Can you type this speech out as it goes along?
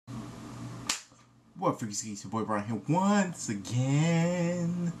What freaky ski? It's your boy Brian here once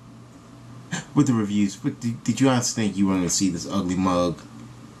again with the reviews. But did you guys think you were going to see this ugly mug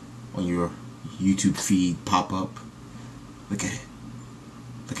on your YouTube feed pop up? Look at it.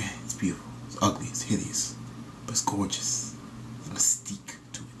 Look at it. It's beautiful. It's ugly. It's hideous. But it's gorgeous. There's mystique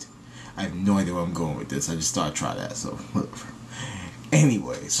to it. I have no idea where I'm going with this. I just thought I'd try that. So, whatever.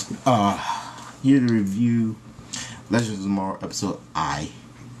 Anyways, here to review Legends of Tomorrow episode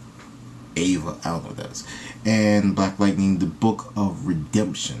Ava, I don't know what that is, and Black Lightning, the Book of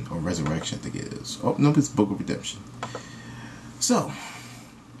Redemption, or Resurrection, I think it is. Oh, no, it's Book of Redemption. So,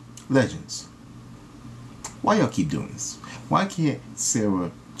 Legends, why y'all keep doing this? Why can't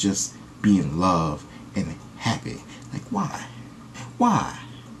Sarah just be in love and happy? Like, why? Why?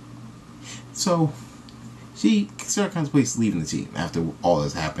 So, Sarah contemplates leaving the team after all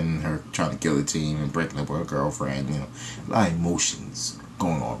this happened, her trying to kill the team and breaking up with her girlfriend, you know, a lot of emotions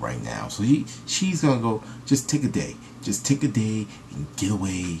going on right now. So she's gonna go, just take a day and get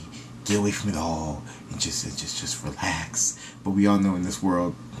away from it all and just relax. But we all know in this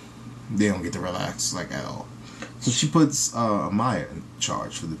world they don't get to relax like at all. So she puts Maya in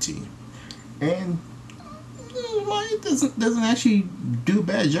charge for the team, and Maya doesn't actually do a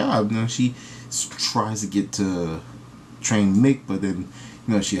bad job. You know, she tries to get to train Mick, but then,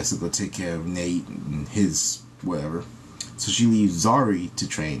 you know, she has to go take care of Nate and his whatever. So she leaves Zari to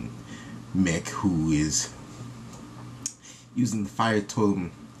train Mick, who is using the fire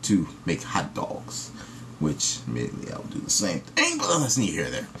totem to make hot dogs, which immediately I'll do the same thing, but that's neither here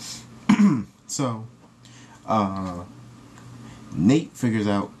nor there. So Nate figures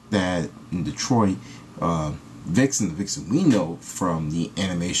out that in Detroit, Vixen, the Vixen we know from the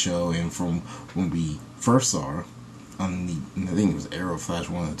anime show and from when we first saw her on the, I think it was Arrow Flash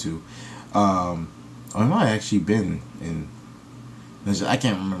 1 or 2. It might have actually been in, I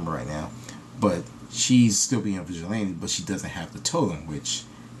can't remember right now, but she's still being a vigilante, but she doesn't have the totem, which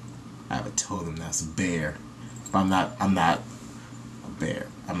I have a totem that's a bear, but I'm not a bear.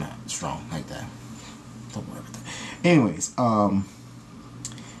 I'm not strong like that. Don't worry about that. Anyways,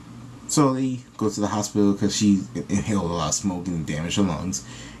 so they go to the hospital because she inhaled a lot of smoke and damaged her lungs,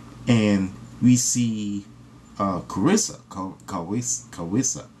 and we see Carissa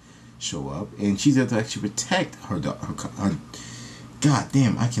show up, and she's there to actually protect her God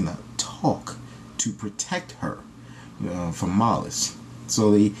damn, I cannot talk, to protect her from Mollis. So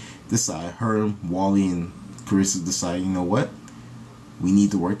they decide, her, Wally, and Carissa decide, you know what, we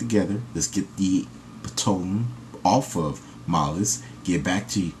need to work together. Let's get the totem off of Mollis, get back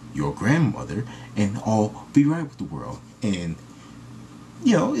to your grandmother, and all be right with the world. And,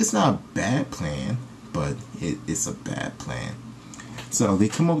 you know, it's not a bad plan, but it's a bad plan. So they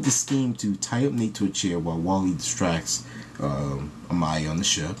come up with a scheme to tie up Nate to a chair while Wally distracts Amaya on the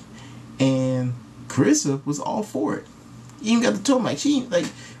ship. And Carissa was all for it. You even got the totem, like, she,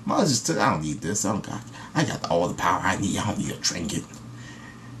 like, Mollis just took, I don't need this, I got all the power I need, I don't need a trinket.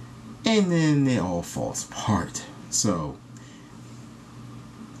 And then it all falls apart. So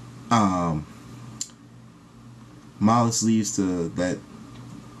Mollis leaves to let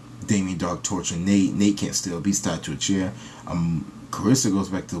Damien Dark torture Nate. Nate can't still be tied to a chair. Carissa goes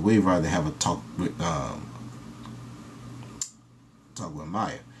back to the Wave Rider to have a talk with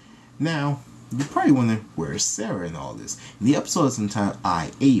Maya. Now, you're probably wondering, where's Sarah in all this? The episode is entitled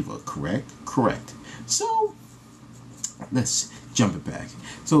Ava, correct? Correct. So, let's jump it back.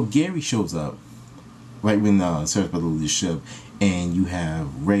 So, Gary shows up right when Sarah's about to leave the ship, and you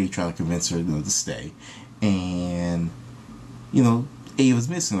have Ray trying to convince her, to stay. And, you know, Ava's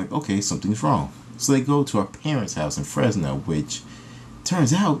missing. Like, okay, something's wrong. So they go to her parents' house in Fresno, which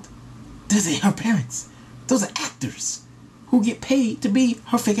turns out those ain't her parents. Those are actors who get paid to be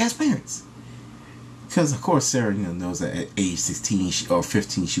her fake-ass parents. Because, of course, Sarah, knows that at age 16 or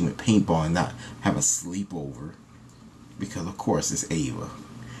 15, she went paintball and not have a sleepover. Because, of course, it's Ava.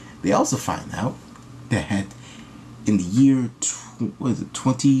 They also find out that in the year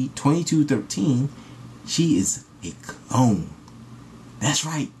 2213, she is a clone. That's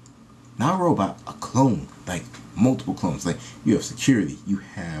right. Not a robot, a clone. Like, multiple clones. Like, you have security. You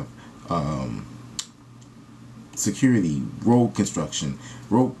have security, road construction,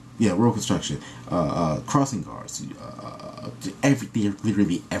 crossing guards, everything,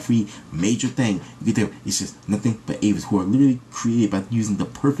 literally every major thing you get there. It's just nothing but Avas, who are literally created by using the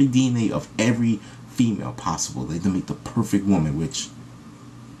perfect DNA of every female possible. They make the perfect woman, which,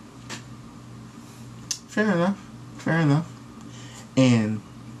 fair enough. And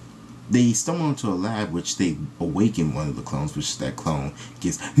they stumble into a lab, which they awaken one of the clones, which that clone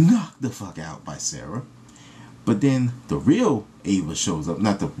gets knocked the fuck out by Sarah. But then the real Ava shows up,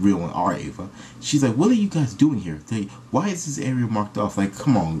 not the real one, our Ava. She's like, what are you guys doing here? Like, why is this area marked off? Like,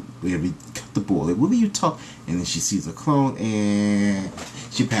 come on, baby, cut the bull. Like, what are you talking? And then she sees a clone and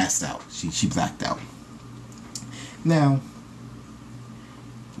she passed out. She blacked out. Now,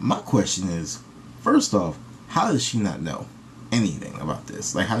 my question is, first off, how does she not know anything about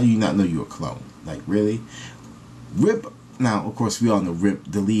this? Like, how do you not know you're a clone? Like, really? Rip, now, of course, we all know Rip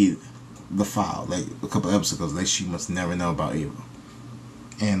deleted the file, like, a couple episodes ago. Like, she must never know about Ava.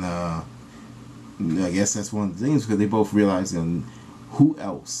 And, I guess that's one of the things, because they both realized, who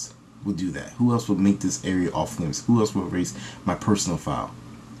else would do that? Who else would make this area off limits? Who else would erase my personal file?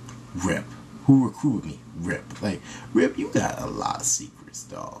 Rip. Who recruited me? Rip. Like, Rip, you got a lot of secrets,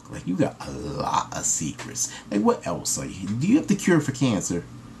 dog. Like, you got a lot of secrets. Like, what else are you? Do you have the cure for cancer?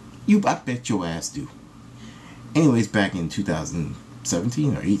 I bet your ass do. Anyways, back in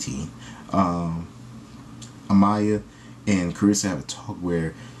 2017 or 18, Amaya and Carissa have a talk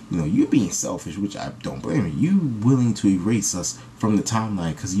where, you're being selfish, which I don't blame you. You willing to erase us from the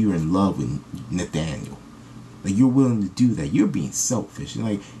timeline because you're in love with Nathaniel. Like, you're willing to do that. You're being selfish. And,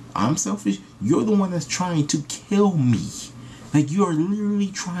 like, I'm selfish. You're the one that's trying to kill me. Like, you are literally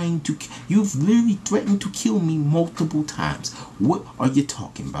you've literally threatened to kill me multiple times. What are you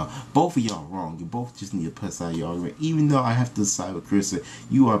talking about? Both of y'all wrong. You both just need to put aside your argument. Even though I have to side with Carissa,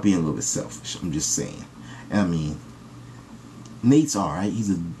 you are being a little bit selfish. I'm just saying. I mean, Nate's alright. He's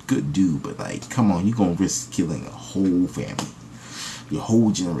a good dude, but, like, come on. You're going to risk killing a whole family. Your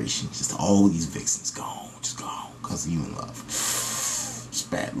whole generation. Just all these vixens gone. Just gone. Because you in love. It's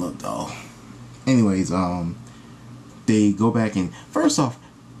bad luck, dog. Anyways, they go back and, first off,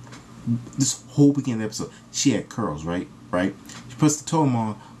 this whole beginning episode, she had curls, right? She puts the totem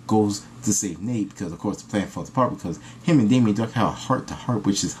on, goes to save Nate, because of course the plan falls apart, because him and Damien Dark have a heart to heart,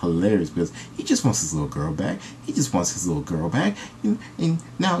 which is hilarious, because he just wants his little girl back. And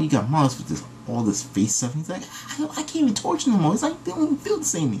now you got Miles with all this face stuff. He's like, I can't even torture no more. It's like, they don't even feel the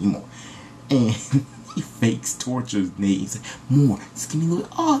same anymore. And he fakes tortures Nate. He's like, more. Just give me a little.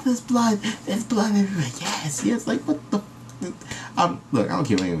 Oh, there's blood everywhere. Yes. Like, what the? Look, I don't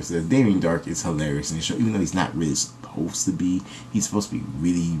care what anyone says. Damien Dark is hilarious in the show, even though he's not really supposed to be. He's supposed to be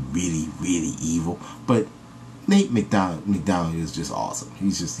really, really, really evil. But Nate McDonald is just awesome. He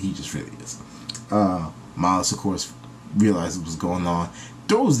just really is. Miles, of course, realizes what's going on,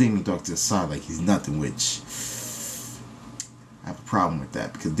 throws Damien Dark to the side like he's nothing, which I have a problem with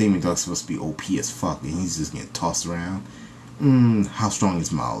that, because Damien Dark's supposed to be OP as fuck, and he's just getting tossed around. How strong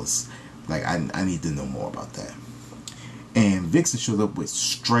is Miles? Like, I need to know more about that. And Vixen shows up with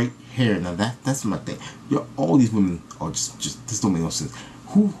straight hair. Now that's my thing. All these women are just this don't make no sense.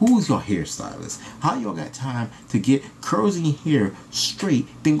 Who is your hairstylist? How y'all got time to get curls in your hair straight,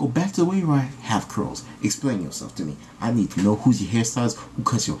 then go back to the way you have curls? Explain yourself to me. I need to know who's your hairstylist, who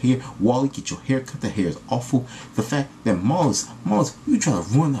cuts your hair. Wally, get your hair cut. The hair is awful. The fact that Miles, you try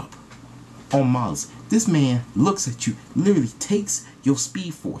to run up on Miles. This man looks at you, literally takes your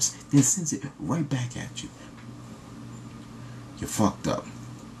speed force, then sends it right back at you. You're fucked up.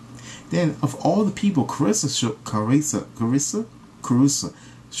 Then, of all the people, Carissa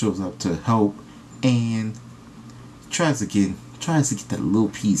shows up to help and tries to get that little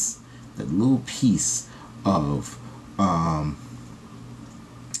piece of oh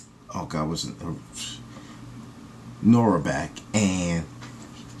god, what's it? Nora back, and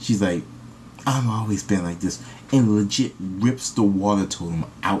she's like, I've always been like this, and legit rips the water totem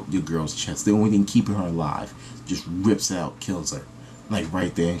out your girl's chest. The only thing keeping her alive, just rips it out, kills her, like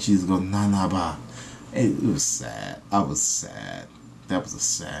right there, and she's going nah bah. It was sad. I was sad. That was a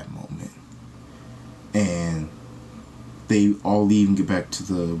sad moment. And they all leave and get back to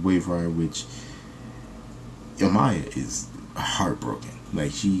the Wave Rider, which Amaya is heartbroken.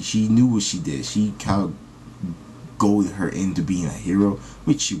 Like, she knew what she did. She kind of goaded her into being a hero,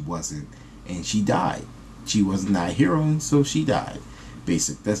 which she wasn't, and she died. She was not a hero, and so she died.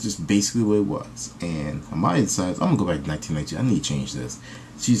 That's just basically what it was. And Amaya decides, I'm gonna go back to 1992. I need to change this.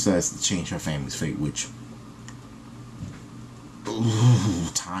 She decides to change her family's fate, which,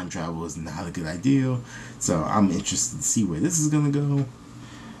 time travel is not a good idea. So I'm interested to see where this is gonna go.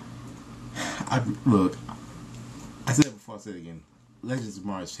 Look, I said it before, I said it again. Legends of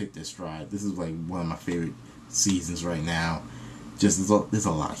Mars hit their stride. This is like one of my favorite seasons right now. Just there's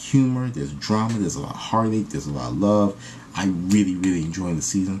a lot of humor, there's drama, there's a lot of heartache, there's a lot of love. I really, really enjoying the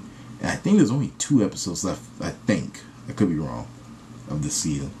season. And I think there's only 2 episodes left, I think. I could be wrong, of this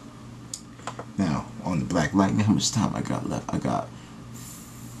season. Now, on the Black Lightning, how much time I got left? I got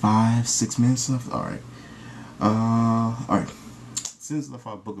 5-6 minutes left? Alright. Alright. Since left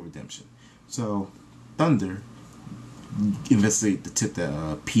our Book of Redemption. So, Thunder investigate the tip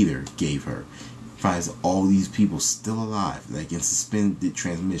that Peter gave her. Finds all these people still alive, like in suspended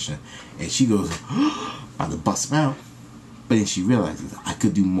transmission, and she goes, about to bust them out. But then she realizes, I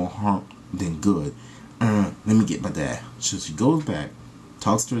could do more harm than good. Let me get my dad. So she goes back,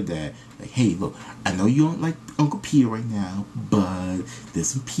 talks to her dad, like, hey, look, I know you don't like Uncle Peter right now, but there's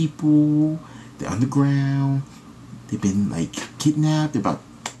some people, they're underground, they've been like kidnapped about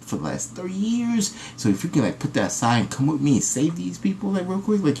for the last 30 years. So if you can like put that aside and come with me and save these people like real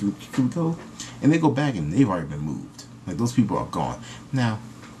quick, like can we go? And they go back and they've already been moved. Like those people are gone. Now,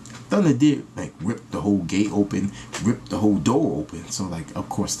 Thunder did like rip the whole gate open, rip the whole door open. So like of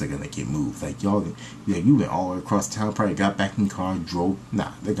course they're gonna get moved. Like y'all, yeah, you went all the way across town, probably got back in the car, drove.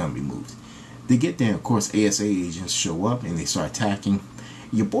 Nah, they're gonna be moved. They get there, of course, ASA agents show up and they start attacking.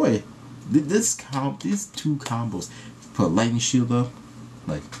 Your boy, these two combos, put a lightning shield up,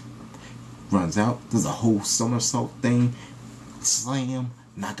 like runs out, does a whole somersault thing, slam,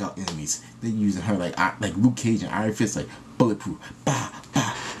 knock out enemies. They're using her like Luke Cage and Iron Fist, like bulletproof, bah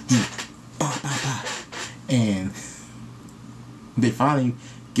bah dee, bah bah bah, and they finally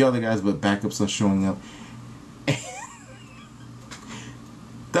get all the guys, but backups are showing up. And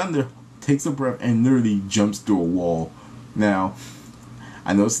Thunder takes a breath and literally jumps through a wall. Now,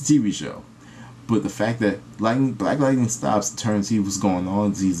 I know it's a TV show, but the fact that Black Lightning stops, turns, see what's going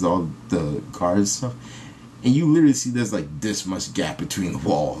on, sees all the guards and stuff, and you literally see there's like this much gap between the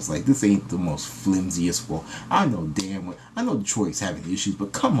walls. Like this ain't the most flimsiest wall. I know damn well, I know Detroit's having issues,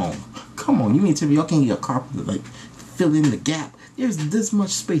 but come on, you mean to tell me y'all can't get a carpenter to like fill in the gap? There's this much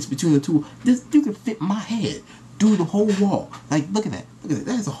space between the two. This you can fit my head through the whole wall. Like look at that,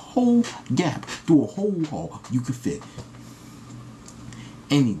 There's a whole gap through a whole wall you could fit.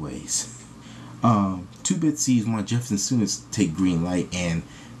 Anyways. 2-Bit sees one Jefferson students take green light and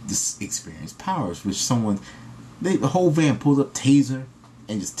this experience powers, which the whole van pulls up, taser,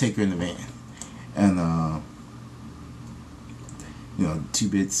 and just take her in the van. And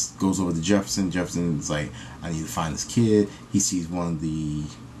 2-Bit goes over to Jefferson. Jefferson's like, I need to find this kid. He sees one of the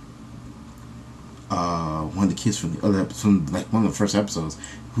kids from the other episode, like one of the first episodes,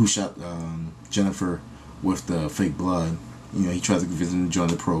 who shot Jennifer with the fake blood. He tries to convince him to join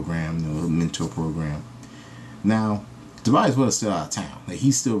the program, the mentor program. Now, Tobias Weld is still out of town. Like,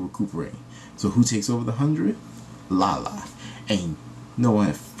 he's still recuperating. So who takes over the 100? Lala. And no one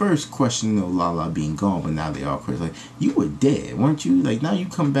at first questioned Lala being gone, but now they all crazy. Like, you were dead, weren't you? Like, now you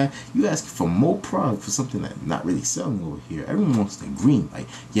come back, you asking for more product for something that's not really selling over here. Everyone wants the green light.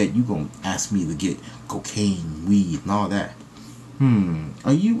 Yet you gonna ask me to get cocaine, weed, and all that.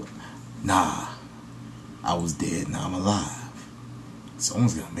 Are you? Nah. I was dead, now I'm alive.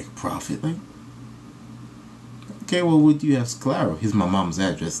 Someone's gonna make a profit. Like, okay, well, what do you have? Sclero. Here's my mama's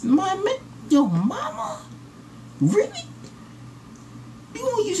address. Your mama? Really? You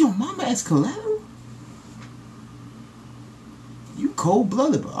gonna use your mama as collateral? You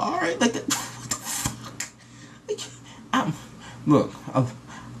cold-blooded, but alright. Like, what the fuck? Like, look,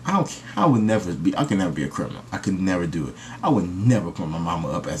 I would never be, I could never be a criminal. I could never do it. I would never put my mama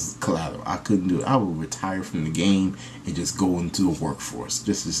up as collateral. I couldn't do it. I would retire from the game and just go into the workforce. It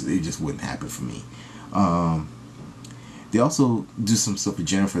just wouldn't happen for me. They also do some stuff with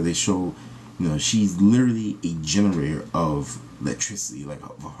Jennifer. They show, she's literally a generator of electricity, like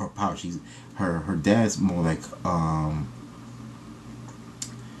her power. Her dad's more like a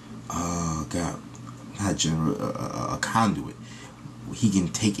conduit. He can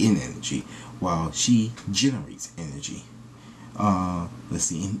take in energy while she generates energy. Let's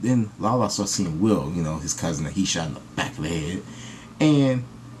see. And then Lala starts seeing Will, his cousin that he shot in the back of the head. And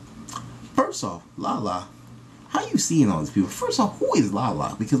first off, Lala, how you seeing all these people? First off, who is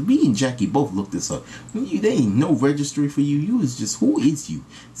Lala? Because me and Jackie both looked this up. There ain't no registry for you. You is just, who is you?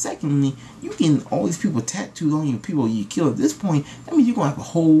 Secondly, you getting all these people tattooed on you, people you kill. At this point, that means you're going to have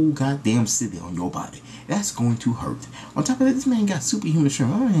a whole goddamn city on your body. That's going to hurt. On top of that, this man got superhuman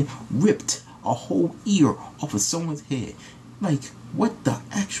strength. My man ripped a whole ear off of someone's head. Like, what the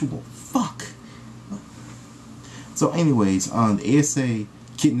actual fuck? So anyways, the ASA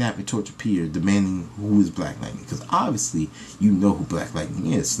kidnap and torture Peter, demanding who is Black Lightning. Because obviously, you know who Black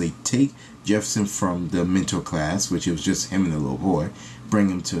Lightning is. So they take Jefferson from the mentor class, which it was just him and the little boy, bring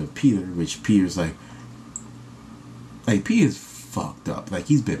him to Peter, which Peter's like Peter's fucked up. Like,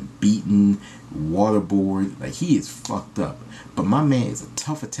 he's been beaten, waterboarded. Like, he is fucked up. But my man is a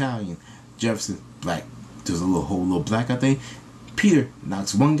tough Italian. Jefferson, black. There's a little black out there. Peter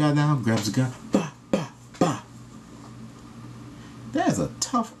knocks one guy down, grabs a gun, bah, bah, bah. That is a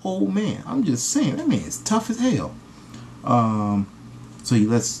tough old man. I'm just saying, that man is tough as hell. So he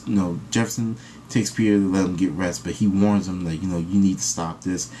lets Jefferson takes Peter to let him get rest, but he warns him that, you know, you need to stop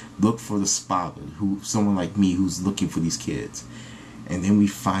this. Look for the spotter, someone like me who's looking for these kids. And then we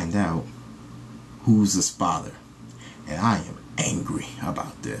find out who's the spotter. And I am angry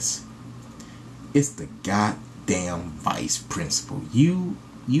about this. It's the goddamn vice principal. You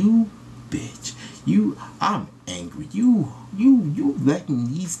bitch. I'm angry. You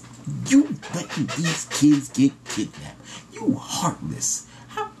letting these kids get kidnapped. You heartless.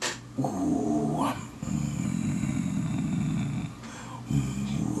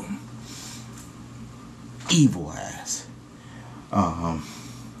 Evil ass.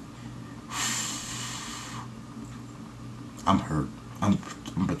 I'm hurt. I'm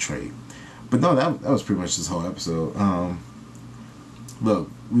betrayed. But no, that was pretty much this whole episode. Look,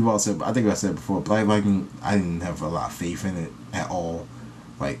 we've all said, I think I said before, Black Lightning, I didn't have a lot of faith in it at all.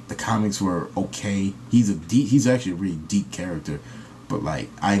 Like, the comics were okay. He's actually a really deep character, but like,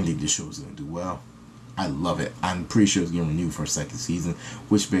 I didn't think this show was gonna do well. I love it. I'm pretty sure it's getting renewed for a second season,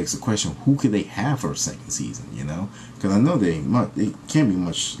 which begs the question: who could they have for a second season? You know, because I know they can't be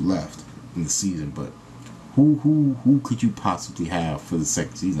much left in the season, but who could you possibly have for the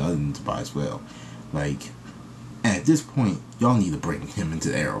second season other than Tobias Whale? Like, at this point, y'all need to bring him into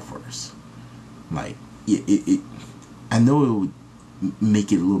the Arrowverse. Like, I know it would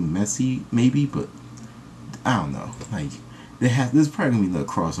make it a little messy, maybe, but I don't know. Like, there's probably gonna be a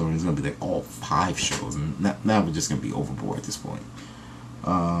crossover. And it's gonna be like all 5 shows, and now we're just gonna be overboard at this point.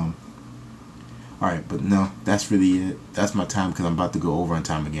 All right, but no, that's really it. That's my time because I'm about to go over on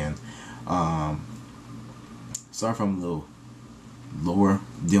time again. Sorry if I'm a little lower,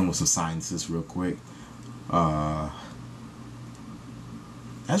 dealing with some sinuses real quick.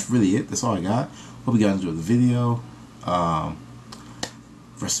 That's really it. That's all I got. Hope you guys enjoyed the video.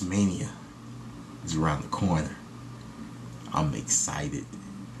 WrestleMania is around the corner. I'm excited.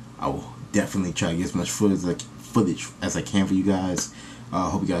 I will definitely try to get as much footage as I can for you guys.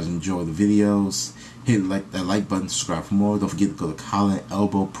 Hope you guys enjoy the videos. Hit that like button, subscribe for more. Don't forget to go to Collar &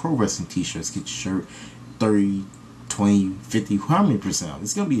 Elbow Pro Wrestling T-shirts. Get your shirt 30, 20, 50, how many percent off?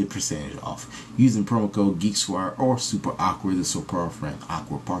 It's going to be a percentage off. Using promo code Geek Squire or Super Awkward, the super power friend,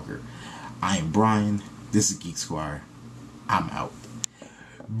 Awkward Parker. I am Brian. This is Geek Squire. I'm out.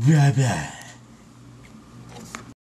 Bye-bye.